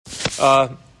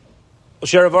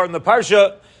share of art in the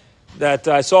Parsha that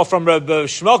I saw from Rabbi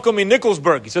Shmelkom in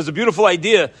Nicholsburg. He says a beautiful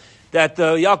idea that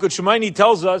Yalkut Shemaini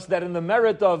tells us that in the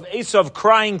merit of Esav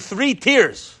crying 3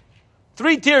 tears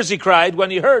he cried when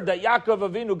he heard that Yaakov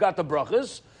Avinu got the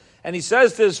brachas, and he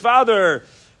says to his father,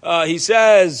 Barcheni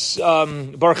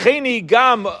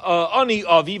gam ani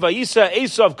avi vayisa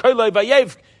Esav koilai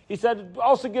vayev. He said,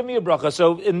 also give me a bracha.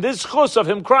 So in this chus of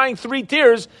him crying 3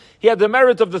 tears, he had the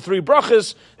merit of the 3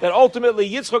 brachas that ultimately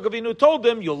Yitzchak Avinu told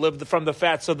him, you'll live from the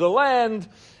fats of the land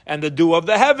and the dew of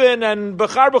the heaven and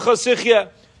b'char b'chasichya.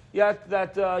 Yet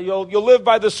that you'll live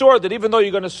by the sword, that even though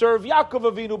you're going to serve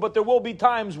Yaakov Avinu, but there will be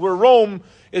times where Rome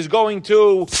is going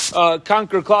to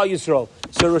conquer Klal Yisrael.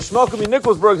 So Rosh Malcolm in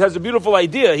Nicholsburg has a beautiful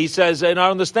idea. He says, and I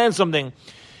understand something,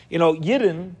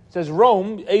 Yidden says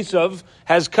Rome, Esav,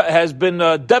 has been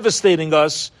devastating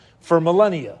us for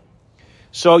millennia.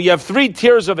 So you have 3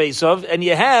 tiers of Esav, and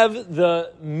you have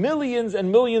the millions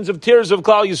and millions of tiers of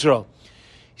Klal Yisrael.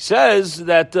 He says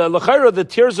that l'chayra, the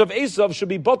tiers of Esav should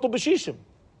be batul b'shishim.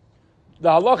 The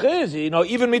halacha is,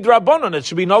 even midrabanan, it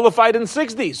should be nullified in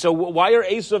 60. So why are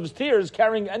Esav's tears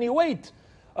carrying any weight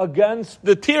against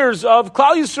the tears of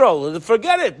Klal Yisrael?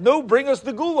 Forget it. No, bring us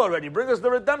the gula already. Bring us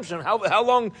the redemption. How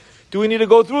long do we need to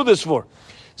go through this for?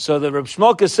 So the Reb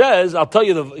Shmulka says, I'll tell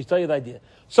you the idea.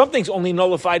 Something's only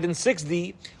nullified in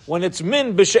 60 when it's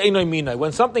min b'she'enoi minai,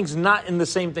 when something's not in the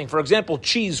same thing. For example,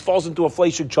 cheese falls into a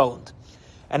fleishig cholent,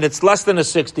 and it's less than a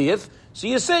 60th. So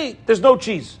you say there's no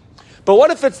cheese. But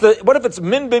what if it's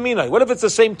min b'minai? What if it's the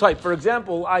same type? For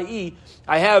example, i.e.,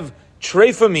 I have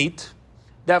treifa meat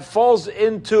that falls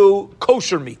into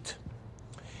kosher meat.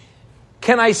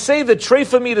 Can I say that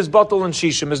treifa meat is batal and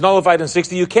shishim, is nullified in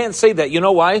 60? You can't say that. You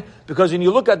know why? Because when you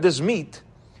look at this meat,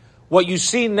 what you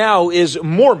see now is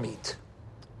more meat.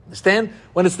 Understand?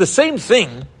 When it's the same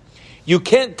thing, you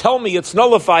can't tell me it's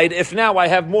nullified if now I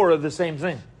have more of the same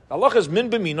thing. Allah is min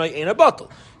b'minai ain't a batal.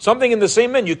 Something in the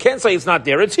same min, you can't say it's not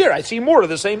there, it's here. I see more of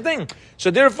the same thing.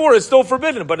 So therefore it's still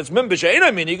forbidden, but it's min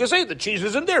b'she'enoi minai. You can say the cheese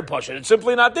isn't there, pasha. It's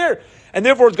simply not there. And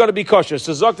therefore it's got to be kosher.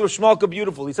 So Zakter Shmalka,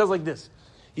 beautiful. He says like this.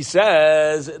 He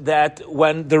says that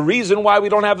when the reason why we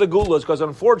don't have the gula is because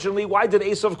unfortunately, why did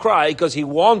Esav cry? Because he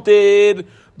wanted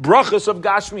brachas of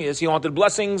gashmias. He wanted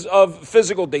blessings of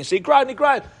physical things. So he cried and he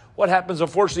cried. What happens,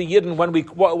 unfortunately, Yidden,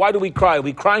 why do we cry? Are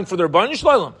we crying for their Rebbeinu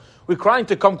Shalom? We're crying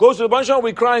to come closer to the Rebbeinu Shalom.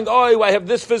 We're crying, I have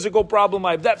this physical problem.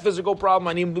 I have that physical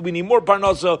problem. We need more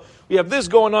parnasa. We have this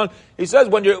going on. He says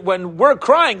when we're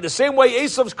crying the same way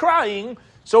Esav's crying,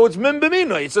 so it's min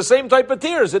b'minai. It's the same type of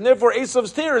tears, and therefore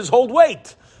Esav's tears hold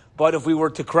weight. But if we were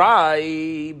to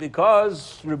cry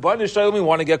because Rebbeinu Shalom, we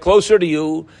want to get closer to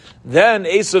you, then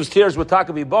Esav's tears would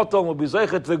taka be batal and would be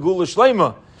zeichet to gula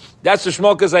shleima. That's the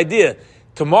Shmulka's idea.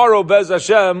 Tomorrow, Bez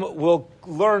Hashem, we'll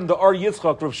learn the Ar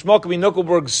Yitzchak, Rav Shmulka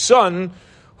Nicholsburg's son,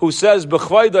 who says,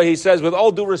 B'chvayda, he says, with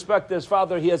all due respect to his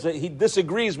father, he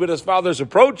disagrees with his father's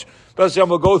approach. Bez Hashem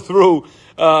will go through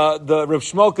the Rav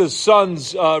Shmulka's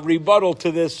son's rebuttal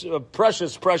to this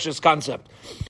precious, precious concept.